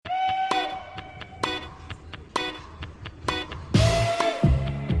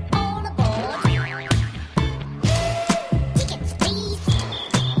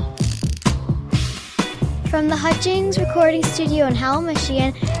From the Hutchings Recording Studio in Howell,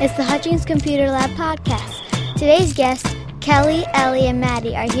 Michigan, it's the Hutchings Computer Lab podcast. Today's guests, Kelly, Ellie, and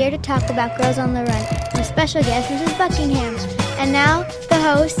Maddie, are here to talk about Girls on the Run, and a special guest, Mrs. Buckingham. And now, the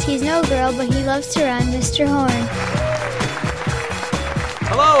host, he's no girl, but he loves to run, Mr. Horn.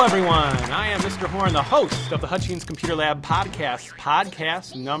 Hello, everyone. I am Mr. Horn, the host of the Hutchings Computer Lab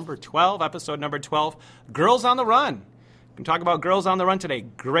podcast number 12, episode number 12, Girls on the Run. We can talk about Girls on the Run today.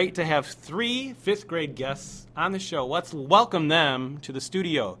 Great to have three fifth-grade guests on the show. Let's welcome them to the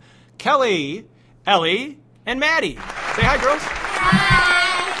studio. Kelly, Ellie, and Maddie. Say hi, girls.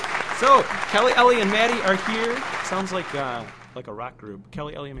 Hi. So, Kelly, Ellie, and Maddie are here. Sounds like a rock group.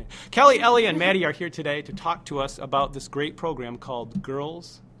 Kelly, Ellie, and Maddie are here today to talk to us about this great program called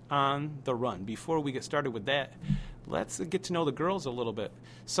Girls on the Run. Before we get started with that, let's get to know the girls a little bit.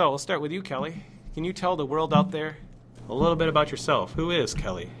 So, we'll start with you, Kelly. Can you tell the world out there a little bit about yourself? Who is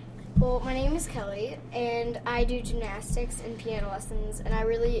Kelly? Well, my name is Kelly, and I do gymnastics and piano lessons, and I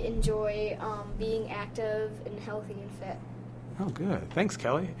really enjoy being active and healthy and fit. Oh, good. Thanks,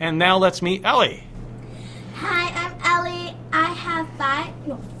 Kelly. And now let's meet Ellie. Hi, I'm Ellie. I have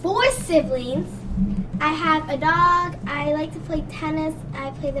four siblings. I have a dog. I like to play tennis. I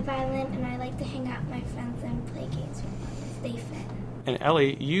play the violin, and I like to hang out with my friends and play games with them and stay fit. And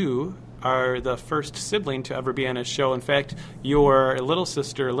Ellie, you are the first sibling to ever be on a show. In fact, your little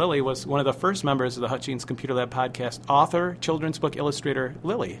sister, Lily, was one of the first members of the Hutchings Computer Lab podcast. Author, children's book illustrator,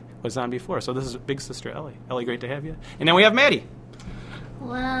 Lily, was on before. So this is big sister Ellie. Ellie, great to have you. And then we have Maddie.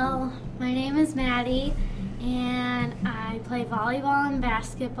 Well, my name is Maddie, and I play volleyball and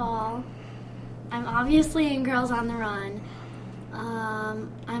basketball. I'm obviously in Girls on the Run.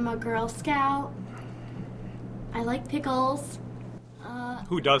 I'm a Girl Scout. I like pickles.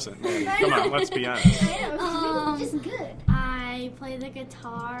 Who doesn't? Maddie? Come on, let's be honest. Just good. I play the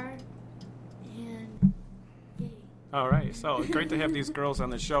guitar, and yay. All right, so great to have these girls on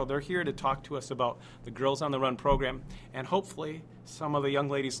the show. They're here to talk to us about the Girls on the Run program, and hopefully some of the young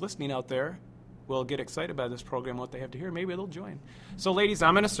ladies listening out there will get excited by this program, what they have to hear. Maybe they'll join. So, ladies,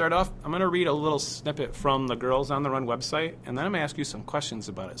 I'm going to start off. I'm going to read a little snippet from the Girls on the Run website, and then I'm going to ask you some questions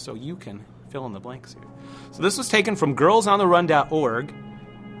about it so you can fill in the blanks here. So this was taken from girlsontherun.org.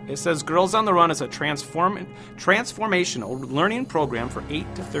 It says Girls on the Run is a transformational learning program for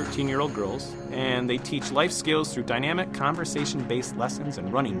 8 to 13-year-old girls, and they teach life skills through dynamic, conversation-based lessons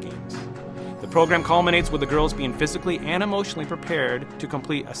and running games. The program culminates with the girls being physically and emotionally prepared to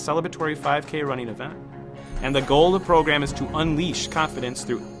complete a celebratory 5K running event. And the goal of the program is to unleash confidence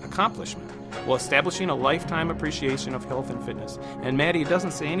through accomplishment while establishing a lifetime appreciation of health and fitness. And Maddie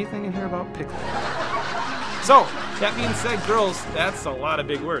doesn't say anything in here about pickles. So, that being said, girls, that's a lot of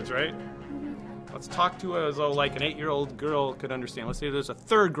big words, right? Let's talk to it as though like an 8-year-old girl could understand. Let's say there's a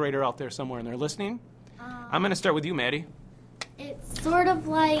third grader out there somewhere and they're listening. I'm going to start with you, Maddie. It's sort of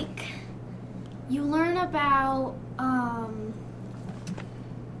like you learn about,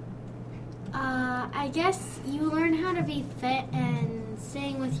 I guess you learn how to be fit and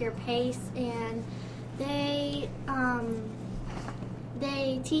staying with your pace, and they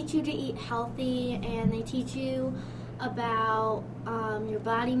teach you to eat healthy, and they teach you about your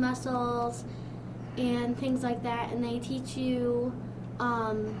body muscles and things like that, and they teach you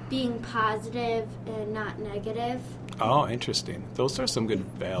being positive and not negative. Oh, interesting. Those are some good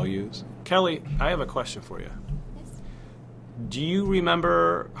values. Kelly, I have a question for you. Yes. Do you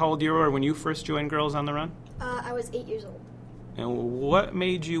remember how old you were when you first joined Girls on the Run? I was 8 years old. And what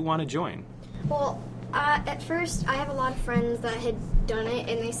made you want to join? Well, at first, I have a lot of friends that had done it,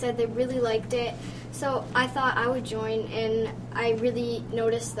 and they said they really liked it. So I thought I would join, and I really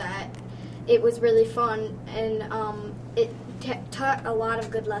noticed that it was really fun, and it taught a lot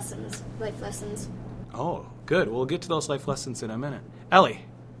of good lessons, life lessons. Oh, good. We'll get to those life lessons in a minute. Ellie,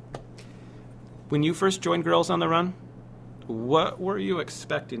 when you first joined Girls on the Run, what were you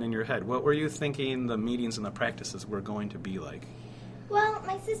expecting in your head? What were you thinking the meetings and the practices were going to be like? Well,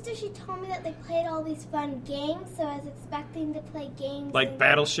 my sister, she told me that they played all these fun games, so I was expecting to play games. Like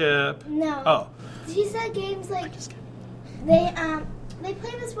Battleship? No. Oh. She said games like they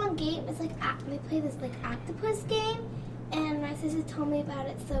play this one game. It's like they play this like octopus game, and my sister told me about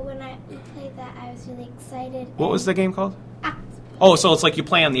it. So when we played that, I was really excited. What was the game called? Octopus. Oh, so it's like you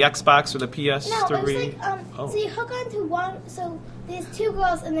play on the Xbox or the PS3? No, it was like so you hook onto one. So there's two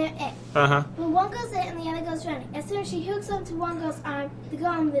girls and they're it. Uh-huh. But one goes in and the other goes running. As soon as she hooks onto one girl's arm, the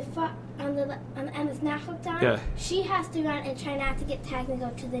girl on the end is not hooked on. Yeah. She has to run and try not to get tagged and go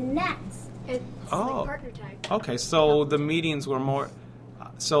to the next. It's like partner tag. Okay, so the meetings were more...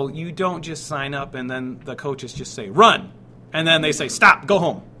 So you don't just sign up and then the coaches just say, run! And then they say, stop, go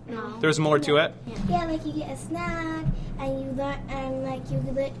home. No. There's more to it? Yeah, like you get a snack, and you learn, and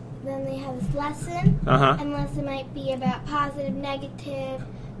then they have this lesson, and the lesson might be about positive, negative,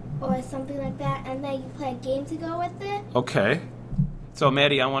 or something like that, and then you play a game to go with it. Okay. So,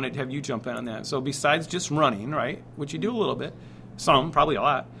 Maddie, I wanted to have you jump in on that. So besides just running, right, which you do a little bit, some, probably a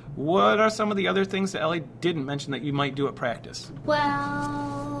lot, what are some of the other things that Ellie didn't mention that you might do at practice?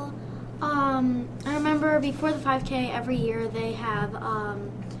 Well, I remember before the 5K, every year they have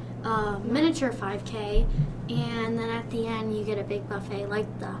a miniature 5K, and then at the end you get a big buffet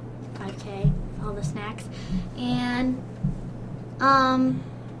like the 5K, all the snacks, and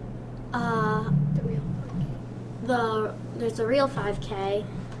there's a real 5K,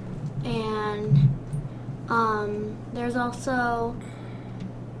 and there's also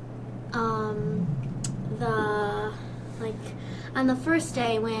on the first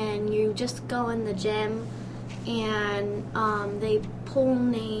day when you just go in the gym and they pull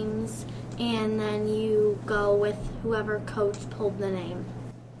names, and then you go with whoever coach pulled the name.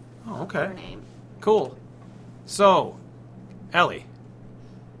 Oh, okay. Her name. Cool. So, Ellie,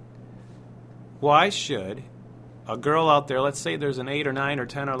 why should a girl out there, let's say there's an 8 or 9 or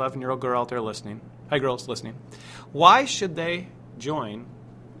 10 or 11-year-old girl out there listening. Hi, girls listening. Why should they join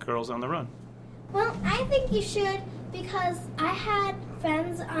Girls on the Run? Well, I think you should, because I had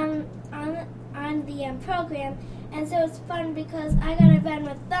friends on the program, and so it's fun because I got to run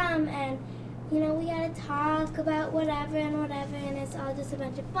with them, and we got to talk about whatever, and it's all just a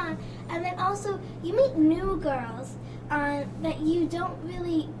bunch of fun. And then also, you meet new girls that you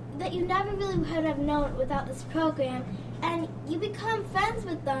never really would have known without this program, and you become friends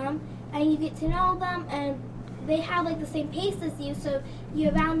with them, and you get to know them, and they have like the same pace as you, so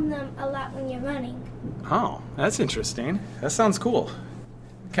you're around them a lot when you're running. Oh, that's interesting. That sounds cool.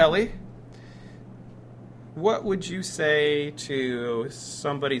 Kelly, what would you say to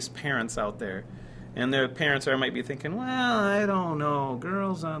somebody's parents out there? And their parents might be thinking, well, I don't know,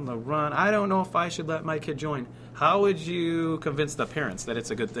 Girls on the Run. I don't know if I should let my kid join. How would you convince the parents that it's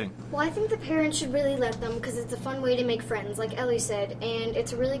a good thing? Well, I think the parents should really let them, because it's a fun way to make friends, like Ellie said, and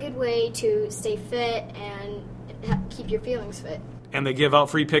it's a really good way to stay fit and keep your feelings fit. And they give out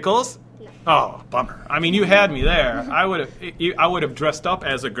free pickles? No. Oh, bummer. I mean, you had me there. I would have dressed up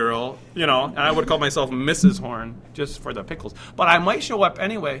as a girl, and I would have called myself Mrs. Horn just for the pickles. But I might show up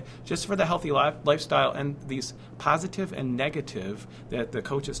anyway just for the healthy lifestyle and these positive and negative that the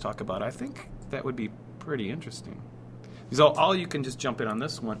coaches talk about. I think that would be pretty interesting. So all you can just jump in on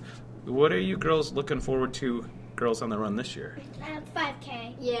this one. What are you girls looking forward to, Girls on the Run, this year?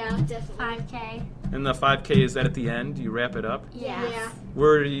 5K. Yeah, definitely. 5K. And the 5K, is that at the end? Do you wrap it up? Yeah.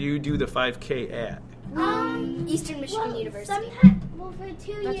 Where do you do the 5K at? Eastern Michigan University. For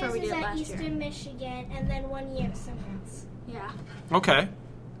 2 That's where years we it's did it at last Eastern year. Michigan, and then 1 year somewhere else. Yeah. Okay.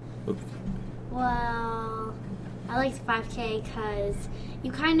 Well, I like the 5K because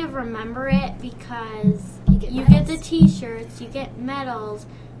you kind of remember it, because you get the T-shirts, you get medals,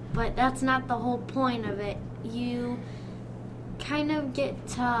 but that's not the whole point of it. You kind of get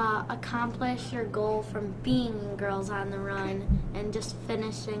to accomplish your goal from being in Girls on the Run and just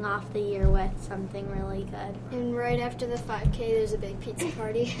finishing off the year with something really good. And right after the 5K, there's a big pizza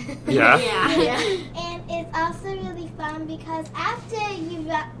party. Yeah? Yeah. And it's also really fun because after you've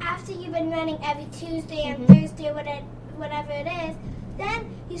been running every Tuesday and Thursday, whatever it is, then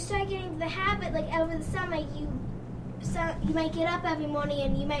you start getting the habit. Like over the summer, you might get up every morning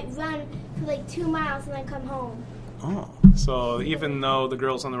and you might run for like 2 miles and then come home. Oh, so even though the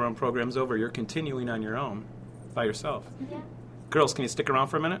Girls on the Run program's over, you're continuing on your own, by yourself. Yeah. Girls, can you stick around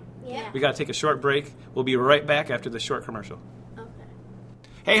for a minute? Yeah. We got to take a short break. We'll be right back after the short commercial. Okay.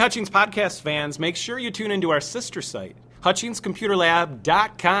 Hey, Hutchings Podcast fans, make sure you tune into our sister site,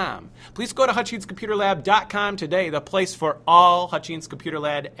 HutchingsComputerLab.com. Please go to HutchingsComputerLab.com today, the place for all Hutchings Computer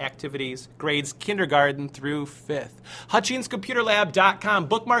Lab activities, grades kindergarten through 5th. HutchingsComputerLab.com.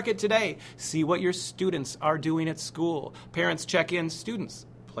 Bookmark it today. See what your students are doing at school. Parents check in. Students,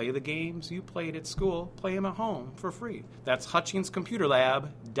 play the games you played at school. Play them at home for free. That's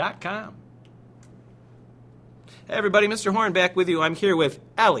HutchingsComputerLab.com. Hey, everybody. Mr. Horn back with you. I'm here with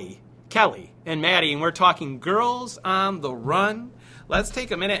Ellie, Kelly, and Maddie, and we're talking Girls on the Run. Let's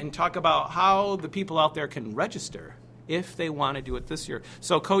take a minute and talk about how the people out there can register if they want to do it this year.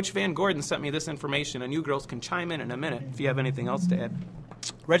 So Coach Van Gordon sent me this information, and you girls can chime in a minute if you have anything else to add.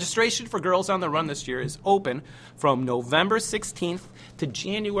 Registration for Girls on the Run this year is open from November 16th to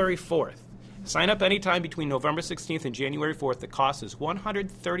January 4th. Sign up anytime between November 16th and January 4th. The cost is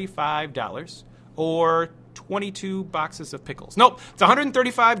 $135 or 22 boxes of pickles. Nope, it's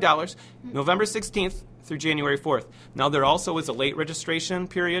 $135, November 16th through January 4th. Now, there also is a late registration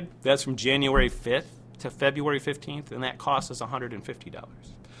period. That's from January 5th to February 15th, and that costs us $150.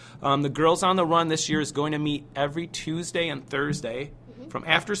 The Girls on the Run this year is going to meet every Tuesday and Thursday from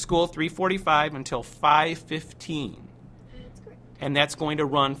after school, 3:45 until 5:15. That's great. And that's going to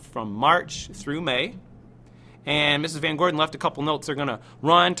run from March through May. And Mrs. Van Gordon left a couple notes. They're going to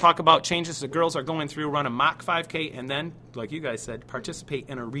run, talk about changes the girls are going through, run a mock 5K, and then, like you guys said, participate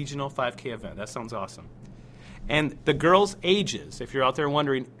in a regional 5K event. That sounds awesome. And the girls' ages, if you're out there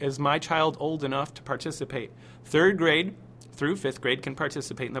wondering, is my child old enough to participate? 3rd grade through 5th grade can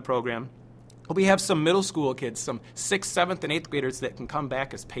participate in the program. We have some middle school kids, some 6th, 7th, and 8th graders that can come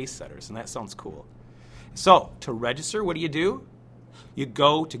back as pace setters, and that sounds cool. So, to register, what do? You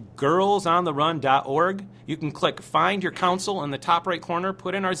go to girlsontherun.org. You can click Find Your Council in the top right corner,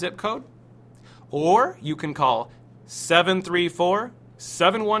 put in our zip code, or you can call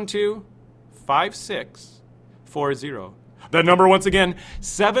 734-712-5640. That number once again,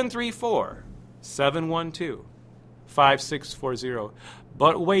 734-712-5640.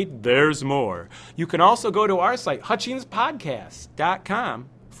 But wait, there's more. You can also go to our site, hutchinspodcast.com,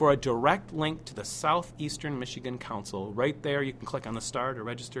 for a direct link to the Southeastern Michigan Council. Right there, you can click on the star to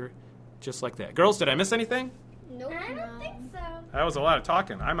register, just like that. Girls, did I miss anything? Nope. I don't think so. That was a lot of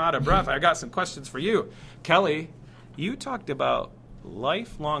talking. I'm out of breath. I got some questions for you. Kelly, you talked about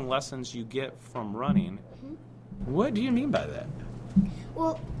lifelong lessons you get from running. What do you mean by that?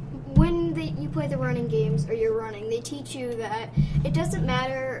 Well, when you play the running games or you're running, they teach you that it doesn't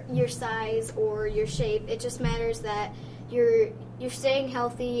matter your size or your shape. It just matters that you're staying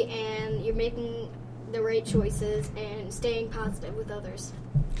healthy and you're making the right choices and staying positive with others.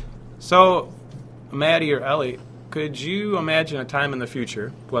 So, Maddie or Ellie, could you imagine a time in the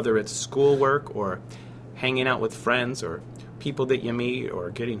future, whether it's schoolwork or hanging out with friends or people that you meet or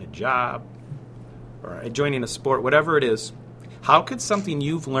getting a job or joining a sport, whatever it is, how could something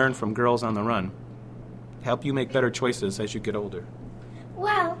you've learned from Girls on the Run help you make better choices as you get older?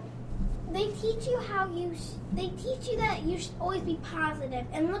 Well, they teach you that you should always be positive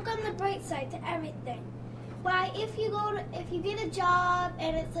and look on the bright side to everything. Why, if you get a job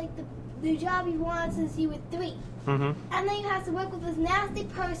and it's like the job you wanted since you were 3, and then you have to work with this nasty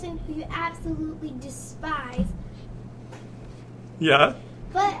person who you absolutely despise. Yeah.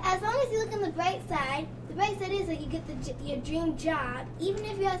 But as long as you look on the bright side is that you get your dream job, even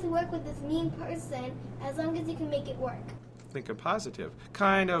if you have to work with this mean person, as long as you can make it work. Thinking positive.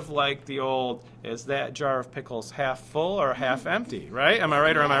 Kind of like the old, is that jar of pickles half full or half empty, right? Am I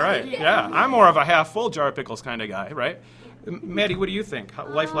right or am I right? Yeah, I'm more of a half full jar of pickles kind of guy, right? Maddie, what do you think?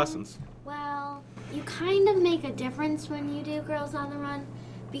 Life lessons? Well, you kind of make a difference when you do Girls on the Run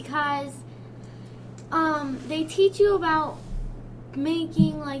because they teach you about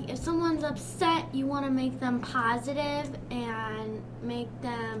making, like, if someone's upset, you want to make them positive and make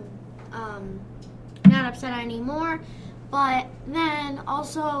them not upset anymore. But then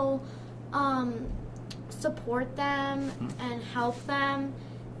also support them and help them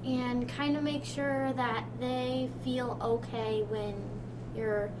and kind of make sure that they feel okay when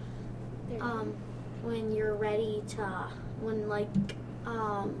you're ready to,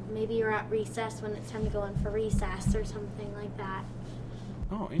 maybe you're at recess when it's time to go in for recess or something like that.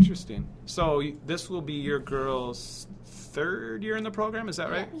 Oh, interesting. So this will be your girls' 3rd year in the program, is that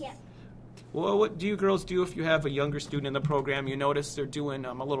right? Yeah. Well, what do you girls do if you have a younger student in the program? You notice they're doing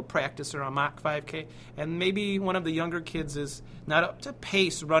a little practice or a mock 5K, and maybe one of the younger kids is not up to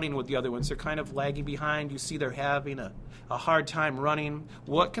pace running with the other ones. They're kind of lagging behind. You see they're having a hard time running.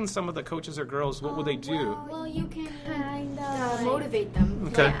 What can some of the coaches or girls, what will they do? Well, you can kind of Motivate them.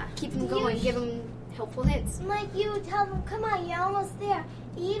 Okay. Yeah, keep them going. Give them helpful hints. Like you tell them, come on, you're almost there.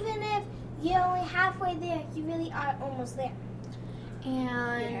 Even if you're only halfway there, you really are almost there.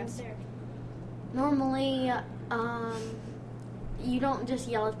 And normally, you don't just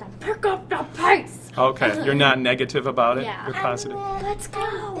yell at them, pick up the pace. Okay, you're not negative about it. Yeah. You're positive. Let's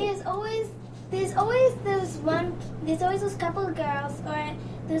go. There's always those couple of girls or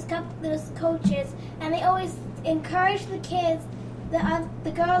those coaches, and they always encourage the kids,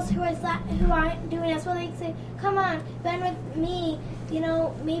 the girls who aren't doing as well. They say, "Come on, run with me.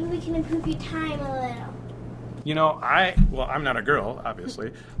 Maybe we can improve your time a little." I'm not a girl,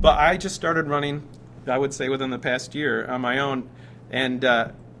 obviously, but I just started running, I would say, within the past year on my own, and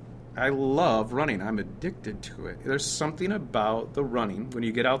I love running. I'm addicted to it. There's something about the running. When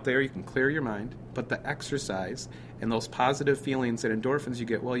you get out there, you can clear your mind, but the exercise and those positive feelings and endorphins you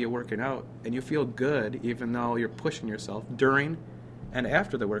get while you're working out, and you feel good even though you're pushing yourself during and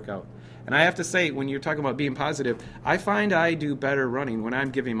after the workout. And I have to say, when you're talking about being positive, I find I do better running when I'm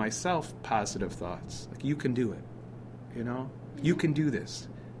giving myself positive thoughts. Like, you can do it, you know? You can do this.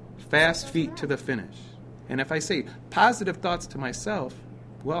 Fast feet to the finish. And if I say positive thoughts to myself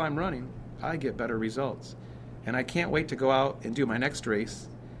while I'm running, I get better results. And I can't wait to go out and do my next race.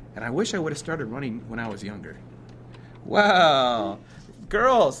 And I wish I would have started running when I was younger. Wow.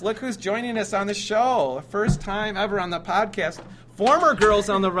 Girls, look who's joining us on the show. First time ever on the podcast. Former Girls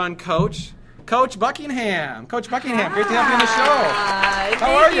on the Run coach, Coach Buckingham. Coach Buckingham, great to have you on the show.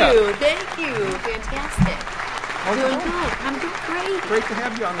 How are you? Thank you. Fantastic. Doing good. I'm doing great. Great to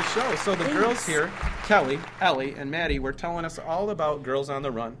have you on the show. So the girls here, Kelly, Ellie, and Maddie, were telling us all about Girls on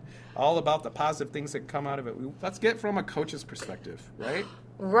the Run, all about the positive things that come out of it. Let's get from a coach's perspective, right?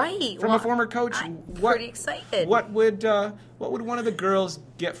 Right. From a former coach, I'm pretty excited. What would one of the girls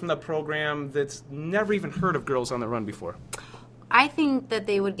get from the program that's never even heard of Girls on the Run before? I think that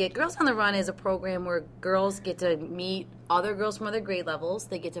they would get Girls on the Run is a program where girls get to meet other girls from other grade levels.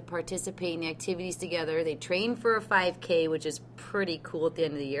 They get to participate in activities together. They train for a 5K, which is pretty cool at the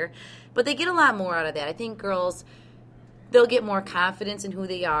end of the year. But they get a lot more out of that. I think girls, they'll get more confidence in who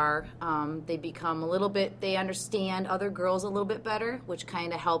they are. They become they understand other girls a little bit better, which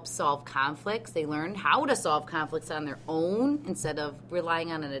kind of helps solve conflicts. They learn how to solve conflicts on their own instead of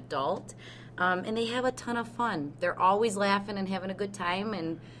relying on an adult. And they have a ton of fun. They're always laughing and having a good time,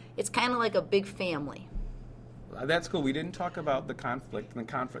 and it's kind of like a big family. That's cool. We didn't talk about the conflict and the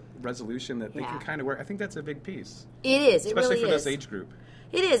conflict resolution that they can kind of work. I think that's a big piece. It is. It especially really for is. this age group.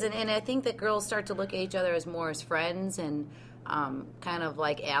 It is, and I think that girls start to look at each other as more as friends and kind of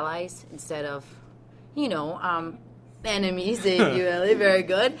like allies instead of, enemies. Really very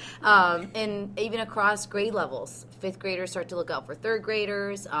good. And even across grade levels, 5th graders start to look out for 3rd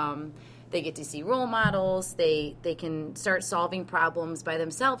graders. They get to see role models. They can start solving problems by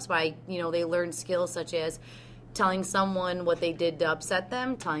themselves by, they learn skills such as telling someone what they did to upset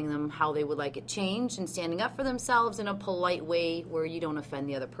them, telling them how they would like it changed, and standing up for themselves in a polite way where you don't offend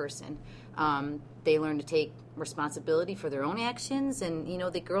the other person. They learn to take responsibility for their own actions, and,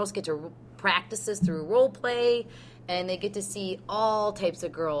 the girls get to practice this through role play, and they get to see all types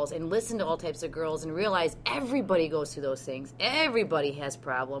of girls and listen to all types of girls and realize everybody goes through those things. Everybody has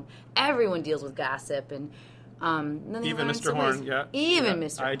problem. Everyone deals with gossip, and then even Mr. Horn, even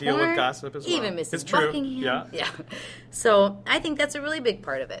Mr. Horn. I deal with gossip as well. Even Mrs. It's true. Buckingham. Yeah. So I think that's a really big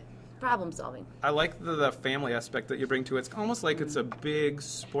part of it. Problem solving. I like the family aspect that you bring to it. It's almost like it's a big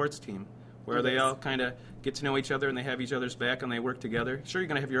sports team where they all kind of get to know each other and they have each other's back and they work together. Sure, you're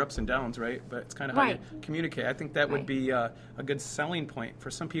going to have your ups and downs, right? But it's kind of how you communicate. I think that would be a good selling point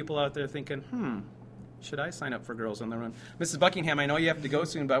for some people out there thinking, should I sign up for Girls on the Run? Mrs. Buckingham, I know you have to go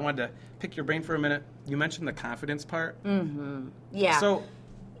soon, but I wanted to pick your brain for a minute. You mentioned the confidence part. Mm-hmm. Yeah. So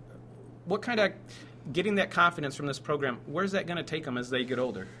what kind of getting that confidence from this program, where's that going to take them as they get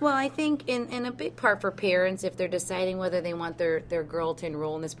older? Well, I think in a big part for parents, if they're deciding whether they want their girl to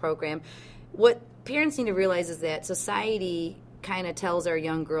enroll in this program, what parents need to realize is that society kind of tells our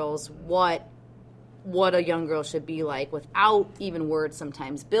young girls what a young girl should be like without even words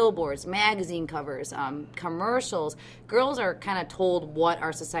sometimes. Billboards, magazine covers, commercials. Girls are kind of told what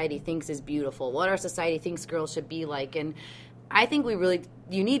our society thinks is beautiful, what our society thinks girls should be like. And I think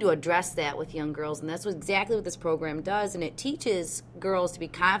you need to address that with young girls, and that's exactly what this program does. And it teaches girls to be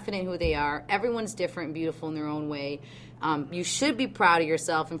confident in who they are. Everyone's different and beautiful in their own way. You should be proud of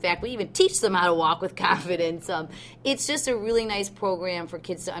yourself. In fact, we even teach them how to walk with confidence. It's just a really nice program for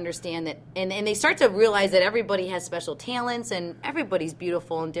kids to understand that, and they start to realize that everybody has special talents and everybody's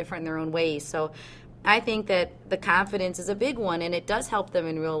beautiful and different in their own ways. So I think that the confidence is a big one, and it does help them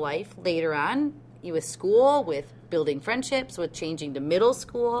in real life later on with school, with building friendships, with changing to middle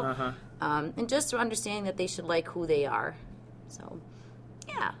school, and just understanding that they should like who they are. So,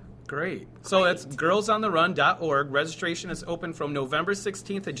 yeah. Great. So that's girlsontherun.org. Registration is open from November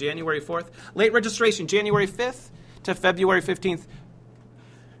 16th to January 4th. Late registration, January 5th to February 15th.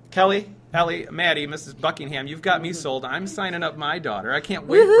 Kelly, Ellie, Maddie, Mrs. Buckingham, you've got me sold. I'm signing up my daughter. I can't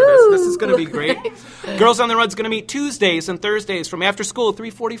wait for this. This is going to be great. Girls on the Run is going to meet Tuesdays and Thursdays from after school,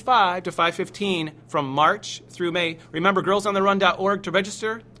 3:45 to 5:15 from March through May. Remember, girlsontherun.org to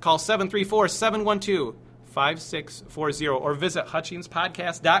register. Call 734-712-5640 or visit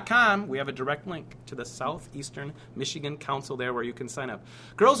hutchinspodcast.com. We have a direct link to the Southeastern Michigan Council there where you can sign up.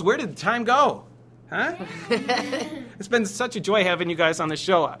 Girls, where did the time go? Huh? It's been such a joy having you guys on the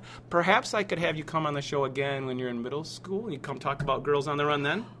show. Perhaps I could have you come on the show again when you're in middle school and you come talk about Girls on the Run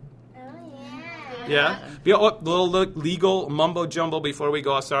then? Oh, yeah. Yeah? Little legal mumbo-jumbo before we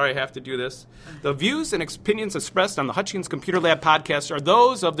go. Sorry, I have to do this. The views and opinions expressed on the Hutchins Computer Lab podcast are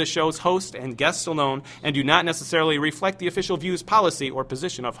those of the show's host and guests alone and do not necessarily reflect the official views, policy, or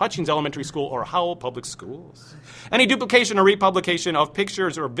position of Hutchins Elementary School or Howell Public Schools. Any duplication or republication of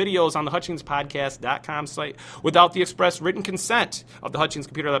pictures or videos on the HutchinsPodcast.com site without the express written consent of the Hutchins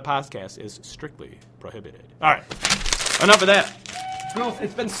Computer Lab podcast is strictly prohibited. All right, enough of that. Girls,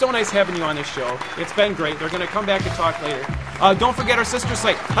 it's been so nice having you on this show. It's been great. They're going to come back and talk later. Don't forget our sister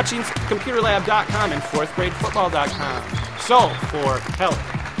site, HutchinsComputerLab.com and FourthGradeFootball.com. So, for Kelly,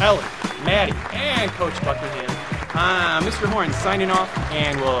 Ellie, Maddie, and Coach Buckingham, Mr. Horn signing off,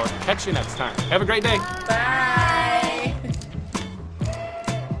 and we'll catch you next time. Have a great day. Bye.